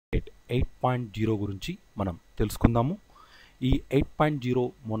8.0 గురించి మనం తెలుసుకుందాము. ఈ 8.0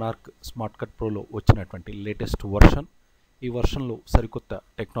 మొనార్క్ స్మార్ట్ కట్ ప్రోలో వచ్చినటువంటి లేటెస్ట్ వర్షన్. ఈ వర్షన్లో సరికొత్త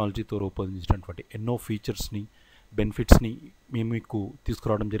టెక్నాలజీతో రూపొందించినటువంటి ఎన్నో ఫీచర్స్ని, బెనిఫిట్స్ని మేము మీకు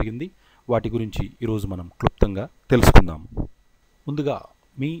తీసుకురావడం జరిగింది. వాటి గురించి ఈరోజు మనం క్లుప్తంగా తెలుసుకుందాము. ముందుగా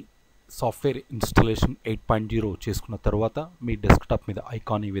మీ సాఫ్ట్వేర్ ఇన్స్టాలేషన్ 8.0 చేసుకున్న తర్వాత మీ డెస్క్టాప్ మీద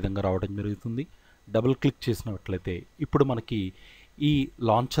ఐకాన్ ఈ విధంగా రావడం జరుగుతుంది. డబుల్ క్లిక్ చేసినట్లయితే ఇప్పుడు మనకి ఈ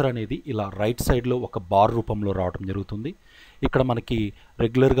లాంచర్ అనేది ఇలా రైట్ సైడ్లో ఒక బార్ రూపంలో రావడం జరుగుతుంది. ఇక్కడ మనకి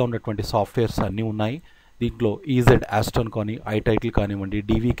రెగ్యులర్గా ఉన్నటువంటి సాఫ్ట్వేర్స్ అన్నీ ఉన్నాయి. దీంట్లో ఈజెడ్ ఆస్టన్ కానీ, ఐటైటిల్ కానివ్వండి,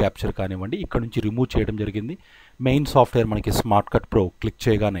 డీవీ క్యాప్చర్ కానివ్వండి, ఇక్కడ నుంచి రిమూవ్ చేయడం జరిగింది. మెయిన్ సాఫ్ట్వేర్ మనకి స్మార్ట్ కట్ ప్రో క్లిక్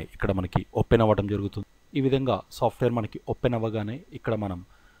చేయగానే ఇక్కడ మనకి ఓపెన్ అవ్వడం జరుగుతుంది. ఈ విధంగా సాఫ్ట్వేర్ మనకి ఓపెన్ అవ్వగానే ఇక్కడ మనం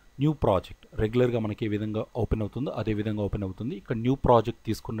న్యూ ప్రాజెక్ట్ రెగ్యులర్గా మనకి ఏ విధంగా ఓపెన్ అవుతుందో అదే విధంగా ఓపెన్ అవుతుంది. ఇక్కడ న్యూ ప్రాజెక్ట్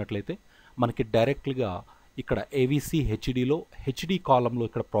తీసుకున్నట్లయితే మనకి డైరెక్ట్గా ఇక్కడ ఏవీసీ హెచ్డీలో హెచ్డీ కాలంలో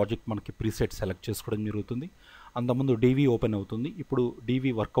ఇక్కడ ప్రాజెక్ట్ మనకి ప్రీసెట్ సెలెక్ట్ చేసుకోవడం జరుగుతుంది. అంతకుముందు డీవీ ఓపెన్ అవుతుంది. ఇప్పుడు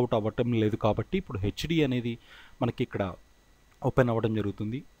డీవీ వర్కౌట్ అవ్వటం లేదు కాబట్టి ఇప్పుడు హెచ్డీ అనేది మనకి ఇక్కడ ఓపెన్ అవ్వడం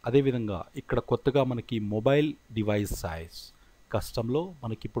జరుగుతుంది. అదేవిధంగా ఇక్కడ కొత్తగా మనకి మొబైల్ డివైస్ సైజ్ కస్టంలో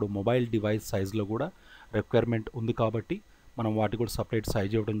మనకి ఇప్పుడు మొబైల్ డివైస్ సైజ్లో కూడా రిక్వైర్మెంట్ ఉంది కాబట్టి మనం వాటి కూడా సపరేట్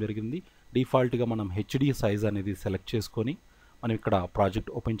సైజ్ ఇవ్వడం జరిగింది. డిఫాల్ట్గా మనం హెచ్డీ సైజ్ అనేది సెలెక్ట్ చేసుకొని మనం ఇక్కడ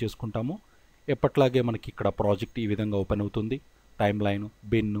ప్రాజెక్ట్ ఓపెన్ చేసుకుంటాము. ఎప్పట్లాగే మనకి ఇక్కడ ప్రాజెక్ట్ ఈ విధంగా ఓపెన్ అవుతుంది. టైమ్ లైన్,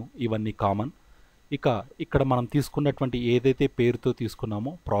 బిన్ ఇవన్నీ కామన్. ఇక ఇక్కడ మనం తీసుకున్నటువంటి ఏదైతే పేరుతో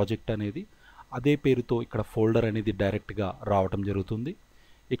తీసుకున్నామో ప్రాజెక్ట్ అనేది అదే పేరుతో ఇక్కడ ఫోల్డర్ అనేది డైరెక్ట్గా రావడం జరుగుతుంది.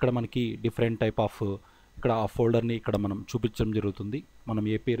 ఇక్కడ మనకి డిఫరెంట్ టైప్ ఆఫ్ ఇక్కడ ఆ ఫోల్డర్ని ఇక్కడ మనం చూపించడం జరుగుతుంది. మనం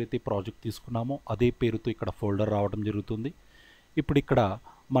ఏ పేరైతే ప్రాజెక్ట్ తీసుకున్నామో అదే పేరుతో ఇక్కడ ఫోల్డర్ రావడం జరుగుతుంది. ఇప్పుడు ఇక్కడ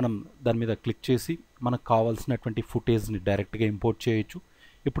మనం దాని మీద క్లిక్ చేసి మనకు కావాల్సినటువంటి ఫుటేజ్ని డైరెక్ట్గా ఇంపోర్ట్ చేయొచ్చు.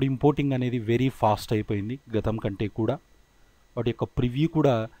 ఇప్పుడు ఇంపోర్టింగ్ అనేది వెరీ ఫాస్ట్ అయిపోయింది గతం కంటే కూడా. వాటి యొక్క ప్రివ్యూ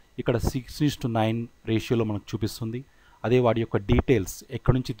కూడా ఇక్కడ 6:9 రేషియోలో మనకు చూపిస్తుంది. అదే వాటి యొక్క డీటెయిల్స్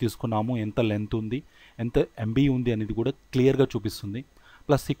ఎక్కడి నుంచి తీసుకున్నాము, ఎంత లెంత్ ఉంది, ఎంత ఎంబీ ఉంది అనేది కూడా క్లియర్గా చూపిస్తుంది.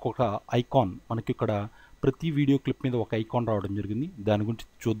 ప్లస్ ఇంకొక ఐకాన్ మనకి ఇక్కడ ప్రతి వీడియో క్లిప్ మీద ఒక ఐకాన్ రావడం జరిగింది. దాని గురించి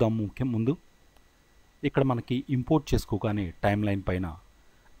చూద్దాం. ముందు ఇక్కడ మనకి ఇంపోర్ట్ చేసుకోగానే టైమ్ లైన్ పైన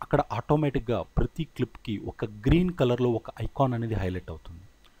అక్కడ ఆటోమేటిక్గా ప్రతి క్లిప్కి ఒక గ్రీన్ కలర్లో ఒక ఐకాన్ అనేది హైలైట్ అవుతుంది.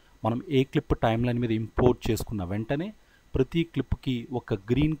 మనం ఏ క్లిప్ టైమ్ లైన్ మీద ఇంపోర్ట్ చేసుకున్న వెంటనే ప్రతి క్లిప్కి ఒక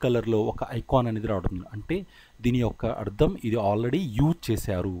గ్రీన్ కలర్లో ఒక ఐకాన్ అనేది రావడం. అంటే దీని యొక్క అర్థం ఇది ఆల్రెడీ యూజ్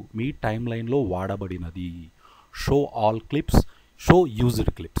చేశారు, మీ టైమ్ లైన్లో వాడబడినది. Show all clips, show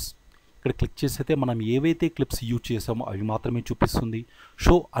used clips. ఇక్కడ క్లిక్ చేస్తే మనం ఏవైతే క్లిప్స్ యూజ్ చేసామో అవి మాత్రమే చూపిస్తుంది.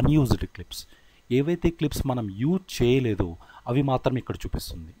 షో అన్యూజ్డ్ క్లిప్స్, ఏవైతే క్లిప్స్ మనం యూజ్ చేయలేదో అవి మాత్రం ఇక్కడ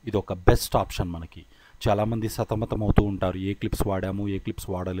చూపిస్తుంది. ఇది ఒక బెస్ట్ ఆప్షన్. మనకి చాలామంది సతమతం అవుతూ ఉంటారు, ఏ క్లిప్స్ వాడాము, ఏ క్లిప్స్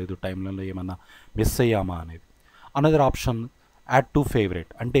వాడలేదు, టైంలైన్లో ఏమన్నా మిస్ అయ్యామా అనేది. Another option add to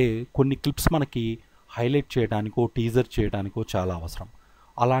favourite. అంటే కొన్ని క్లిప్స్ మనకి హైలైట్ చేయడానికో టీజర్ చేయడానికో చాలా అవసరం.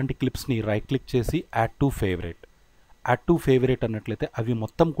 అలాంటి క్లిప్స్ని రైట్ క్లిక్ చేసి add to favourite, add to favourite అన్నట్లయితే అవి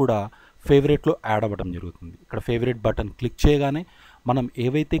మొత్తం కూడా ఫేవరెట్లో యాడ్ అవ్వడం జరుగుతుంది. ఇక్కడ ఫేవరెట్ బటన్ క్లిక్ చేయగానే మనం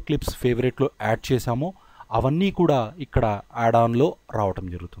ఏవైతే క్లిప్స్ ఫేవరెట్లో యాడ్ చేసామో అవన్నీ కూడా ఇక్కడ యాడ్ ఆన్లో రావడం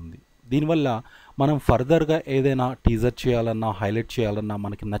జరుగుతుంది. దీనివల్ల మనం ఫర్దర్గా ఏదైనా టీజర్ చేయాలన్నా, హైలైట్ చేయాలన్నా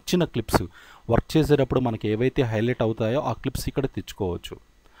మనకి నచ్చిన క్లిప్స్ వర్క్ చేసేటప్పుడు మనకి ఏవైతే హైలైట్ అవుతాయో ఆ క్లిప్స్ ఇక్కడ తెచ్చుకోవచ్చు.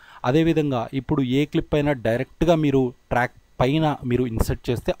 అదేవిధంగా ఇప్పుడు ఏ క్లిప్ అయినా డైరెక్ట్గా మీరు ట్రాక్ పైన మీరు ఇన్సర్ట్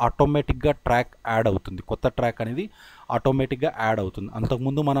చేస్తే ఆటోమేటిక్గా ట్రాక్ యాడ్ అవుతుంది. కొత్త ట్రాక్ అనేది ఆటోమేటిక్గా యాడ్ అవుతుంది.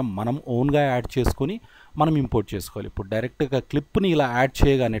 అంతకుముందు మనం ఓన్గా యాడ్ చేసుకొని మనం ఇంపోర్ట్ చేసుకోవాలి. ఇప్పుడు డైరెక్ట్గా క్లిప్ని ఇలా యాడ్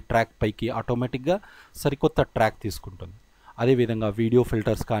చేయగానే ట్రాక్ పైకి ఆటోమేటిక్గా సరికొత్త ట్రాక్ తీసుకుంటుంది. అదేవిధంగా వీడియో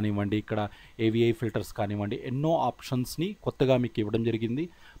ఫిల్టర్స్ కానివ్వండి, ఇక్కడ ఏవిఐ ఫిల్టర్స్ కానివ్వండి, ఎన్నో ఆప్షన్స్ని కొత్తగా మీకు ఇవ్వడం జరిగింది.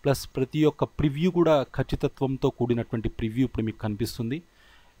 ప్లస్ ప్రతి ఒక్క ప్రివ్యూ కూడా ఖచ్చితత్వంతో కూడినటువంటి ప్రివ్యూ ఇప్పుడు మీకు కనిపిస్తుంది.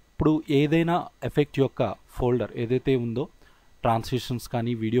 ఇప్పుడు ఏదైనా ఎఫెక్ట్ యొక్క ఫోల్డర్ ఏదైతే ఉందో, ట్రాన్సిషన్స్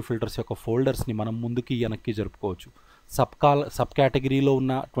కానీ వీడియో ఫిల్టర్స్ యొక్క ఫోల్డర్స్ని మనం ముందుకి వెనక్కి జరుపుకోవచ్చు. సబ్ కేటగిరీలో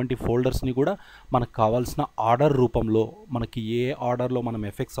ఉన్నటువంటి ఫోల్డర్స్ని కూడా మనకు కావాల్సిన ఆర్డర్ రూపంలో, మనకి ఏ ఆర్డర్లో మనం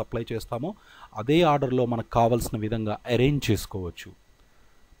ఎఫెక్ట్స్ అప్లై చేస్తామో అదే ఆర్డర్లో మనకు కావాల్సిన విధంగా అరేంజ్ చేసుకోవచ్చు.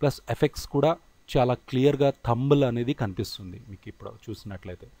 ప్లస్ ఎఫెక్ట్స్ కూడా చాలా క్లియర్గా థంబుల్ అనేది కనిపిస్తుంది మీకు ఇప్పుడు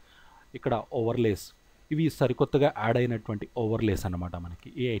చూసినట్లయితే. ఇక్కడ ఓవర్లేస్, ఇవి సరికొత్తగా యాడ్ అయినటువంటి ఓవర్లేస్ అన్నమాట.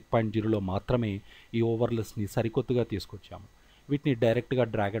 మనకి ఈ 8.0లో మాత్రమే ఈ ఓవర్లేస్ని సరికొత్తగా తీసుకొచ్చాము. వీటిని డైరెక్ట్గా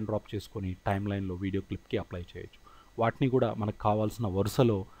డ్రాగ్ అండ్ డ్రాప్ చేసుకొని టైమ్ లైన్లో వీడియో క్లిప్కి అప్లై చేయొచ్చు. వాటిని కూడా మనకు కావాల్సిన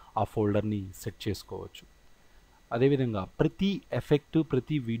వరుసలో ఆ ఫోల్డర్ని సెట్ చేసుకోవచ్చు. అదేవిధంగా ప్రతి ఎఫెక్ట్,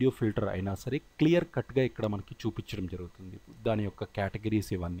 ప్రతి వీడియో ఫిల్టర్ అయినా సరే క్లియర్ కట్గా ఇక్కడ మనకి చూపించడం జరుగుతుంది, దాని యొక్క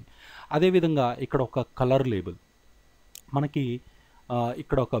కేటగిరీస్ ఇవన్నీ. అదేవిధంగా ఇక్కడ ఒక కలర్ లేబుల్ మనకి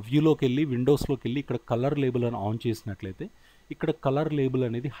ఇక్కడ ఒక వ్యూలోకి వెళ్ళి, విండోస్లోకి వెళ్ళి ఇక్కడ కలర్ లేబుల్ అని ఆన్ చేసినట్లయితే ఇక్కడ కలర్ లేబుల్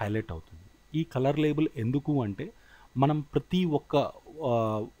అనేది హైలైట్ అవుతుంది. ఈ కలర్ లేబుల్ ఎందుకు అంటే మనం ప్రతి ఒక్క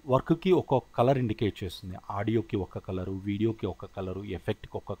వర్క్కి ఒక కలర్ ఇండికేట్ చేస్తుంది. ఆడియోకి ఒక కలరు, వీడియోకి ఒక కలరు,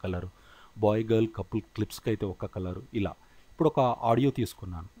 ఎఫెక్ట్కి ఒక కలరు, బాయ్ గర్ల్ కపుల్ క్లిప్స్కి అయితే ఒక కలరు, ఇలా. ఇప్పుడు ఒక ఆడియో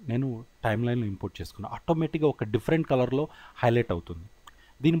తీసుకున్నాను, నేను టైమ్ లైన్లో ఇంపోర్ట్ చేసుకున్నాను, ఆటోమేటిక్గా ఒక డిఫరెంట్ కలర్లో హైలైట్ అవుతుంది.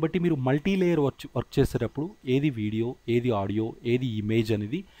 దీన్ని బట్టి మీరు మల్టీ లేయర్ వర్క్ చేసేటప్పుడు ఏది వీడియో, ఏది ఆడియో, ఏది ఇమేజ్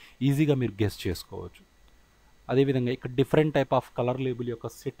అనేది ఈజీగా మీరు గెస్ చేసుకోవచ్చు. అదేవిధంగా ఇక్కడ different type of colour label యొక్క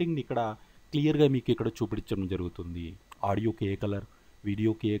సెట్టింగ్ని ఇక్కడ క్లియర్గా మీకు ఇక్కడ చూపించడం జరుగుతుంది. ఆడియోకి ఏ కలర్,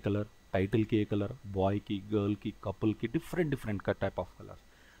 వీడియోకి ఏ కలర్, టైటిల్కి ఏ కలర్, బాయ్కి, గర్ల్కి, కపుల్కి డిఫరెంట్ టైప్ ఆఫ్ కలర్స్.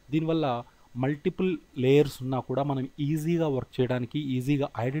 దీనివల్ల మల్టిపుల్ లేయర్స్ ఉన్నా కూడా మనం ఈజీగా వర్క్ చేయడానికి, ఈజీగా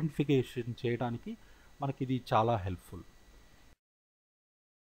ఐడెంటిఫికేషన్ చేయడానికి మనకి ఇది చాలా హెల్ప్ఫుల్.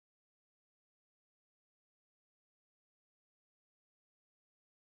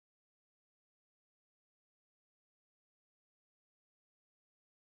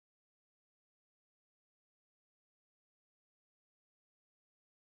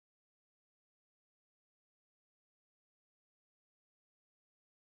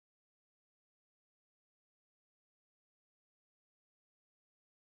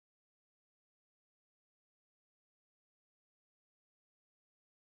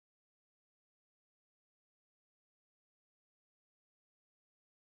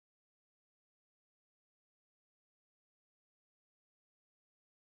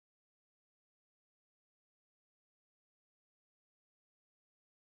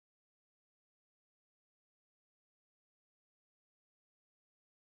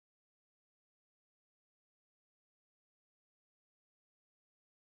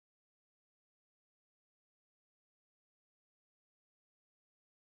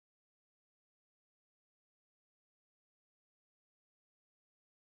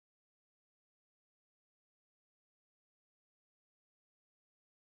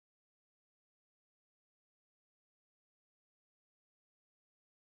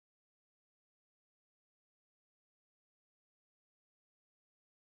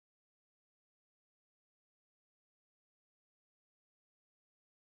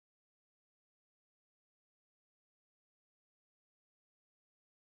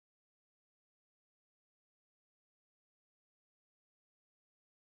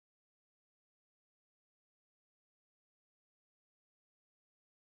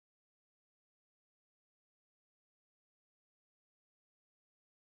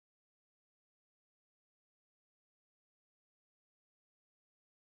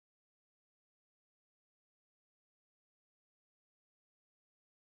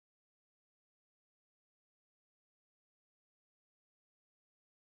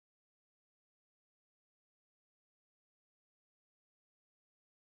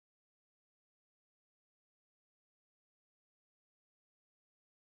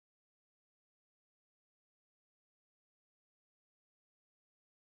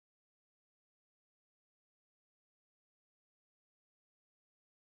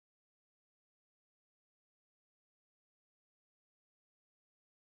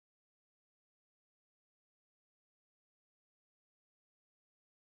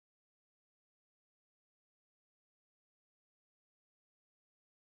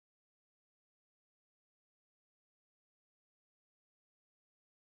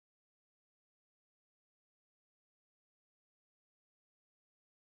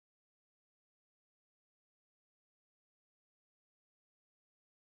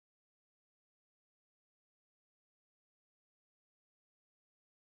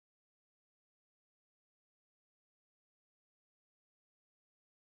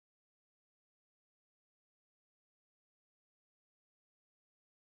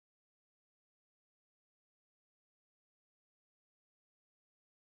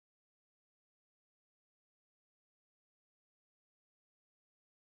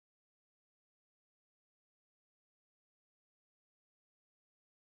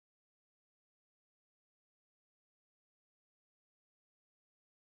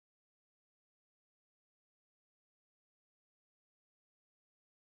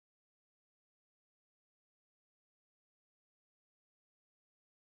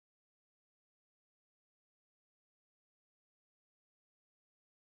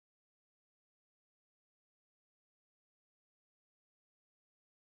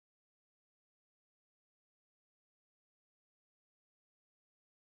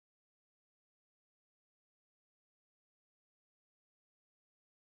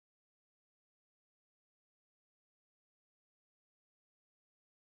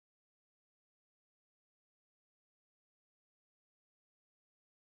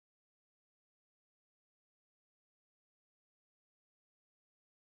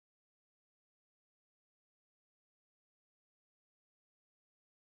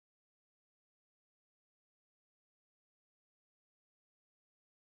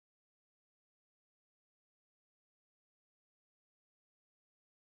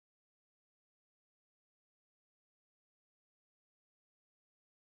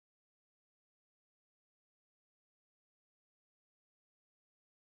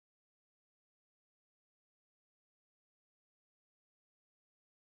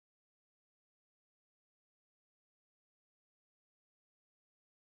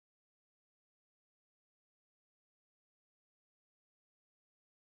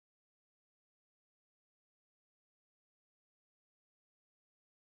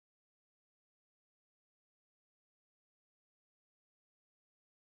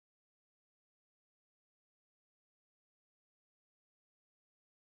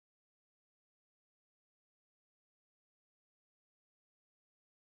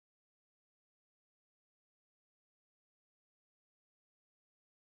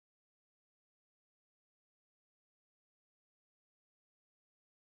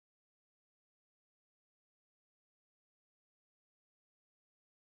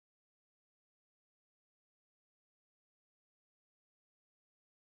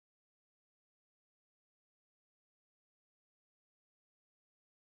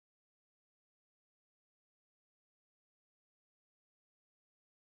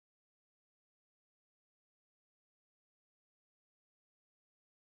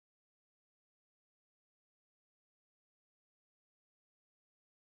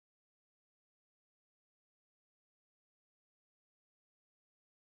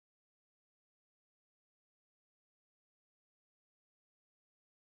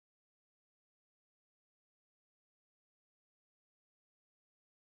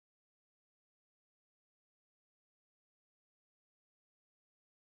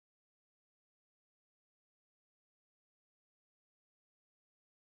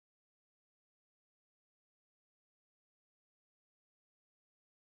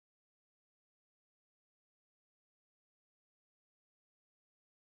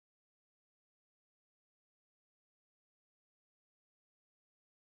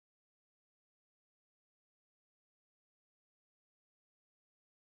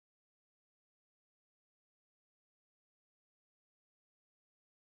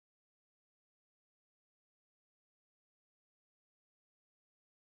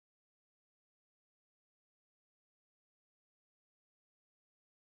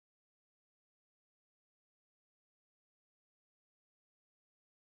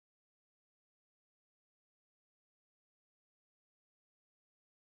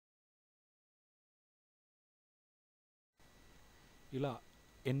 ఇలా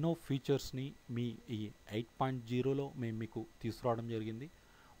ఎన్నో ఫీచర్స్ని మీ ఈ 8.0లో మేము మీకు తీసుకురావడం జరిగింది.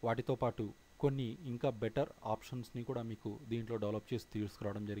 వాటితో పాటు కొన్ని ఇంకా బెటర్ ఆప్షన్స్ని కూడా మీకు దీంట్లో డెవలప్ చేసి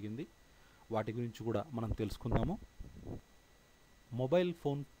తీసుకురావడం జరిగింది. వాటి గురించి కూడా మనం తెలుసుకుందాము. మొబైల్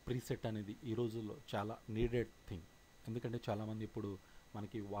ఫోన్ ప్రీసెట్ అనేది ఈ రోజుల్లో చాలా నీడెడ్ థింగ్. ఎందుకంటే చాలామంది ఇప్పుడు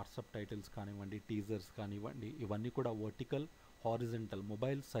మనకి వాట్సాప్ టైటిల్స్ కానివ్వండి, టీజర్స్ కానివ్వండి, ఇవన్నీ కూడా వర్టికల్, హారిజంటల్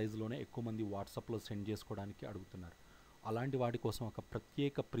మొబైల్ సైజులోనే ఎక్కువ మంది వాట్సాప్లో సెండ్ చేసుకోవడానికి అడుగుతున్నారు. అలాంటి వాటి కోసం ఒక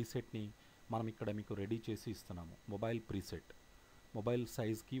ప్రత్యేక ప్రీసెట్ని మనం ఇక్కడ మీకు రెడీ చేసి ఇస్తున్నాము. మొబైల్ ప్రీసెట్ మొబైల్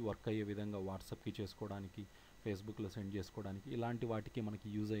సైజ్కి వర్క్ అయ్యే విధంగా వాట్సాప్కి చేసుకోవడానికి, ఫేస్బుక్లో సెండ్ చేసుకోవడానికి, ఇలాంటి వాటికి మనకి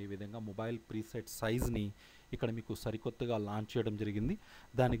యూజ్ అయ్యే విధంగా మొబైల్ ప్రీసెట్ సైజ్ని ఇక్కడ మీకు సరికొత్తగా లాంచ్ చేయడం జరిగింది.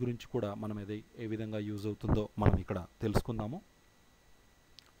 దాని గురించి కూడా మనం ఏ విధంగా యూజ్ అవుతుందో మనం ఇక్కడ తెలుసుకుందాము.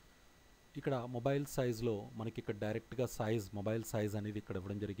 ఇక్కడ మొబైల్ సైజ్లో మనకి ఇక్కడ డైరెక్ట్గా మొబైల్ సైజ్ అనేది ఇక్కడ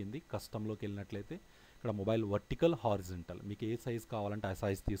ఇవ్వడం జరిగింది. కస్టమ్లోకి వెళ్ళినట్లయితే ఇక్కడ మొబైల్ వర్టికల్, హారిజంటల్ మీకు ఏ సైజ్ కావాలంటే ఆ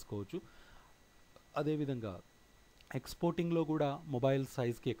సైజ్ తీసుకోవచ్చు. అదేవిధంగా ఎక్స్పోర్టింగ్లో కూడా మొబైల్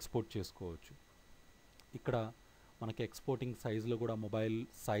సైజ్కి ఎక్స్పోర్ట్ చేసుకోవచ్చు. ఇక్కడ మనకి ఎక్స్పోర్టింగ్ సైజులో కూడా మొబైల్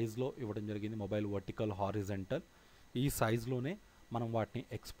సైజ్లో ఇవ్వడం జరిగింది. మొబైల్ వర్టికల్, హారిజంటల్ ఈ సైజులోనే మనం వాటిని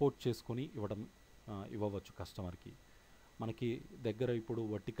ఎక్స్పోర్ట్ చేసుకొని ఇవ్వవచ్చు కస్టమర్కి. మనకి దగ్గర ఇప్పుడు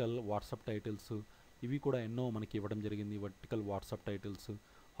వర్టికల్ వాట్సాప్ టైటిల్స్ ఇవి కూడా ఎన్నో మనకి ఇవ్వడం జరిగింది. Vertical WhatsApp titles,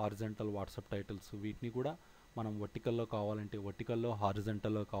 horizontal WhatsApp titles, వీటిని కూడా మనం వర్టికల్లో కావాలంటే వర్టికల్లో,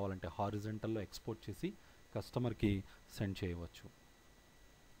 హారిజంటల్లో కావాలంటే హారిజంటల్లో ఎక్స్పోర్ట్ చేసి కస్టమర్కి సెండ్ చేయవచ్చు.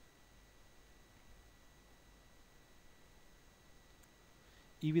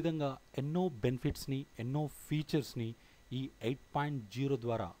 ఈ విధంగా ఎన్నో బెనిఫిట్స్ని, ఎన్నో ఫీచర్స్ని ఈ 8.0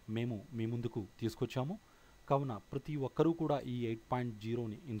 ద్వారా మేము మీ ముందుకు తీసుకొచ్చాము. కావున ప్రతి ఒక్కరూ కూడా ఈ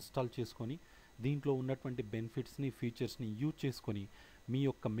 8.0ని ఇన్స్టాల్ చేసుకొని దీంట్లో ఉన్నటువంటి బెనిఫిట్స్ని, ఫీచర్స్ని యూజ్ చేసుకొని మీ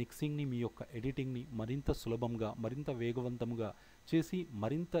యొక్క మిక్సింగ్ని, మీ యొక్క ఎడిటింగ్ని మరింత సులభంగా, మరింత వేగవంతంగా చేసి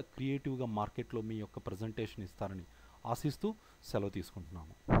మరింత క్రియేటివ్గా మార్కెట్లో మీ యొక్క ప్రజెంటేషన్ ఇస్తారని ఆశిస్తూ సెలవు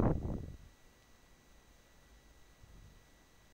తీసుకుంటున్నాము.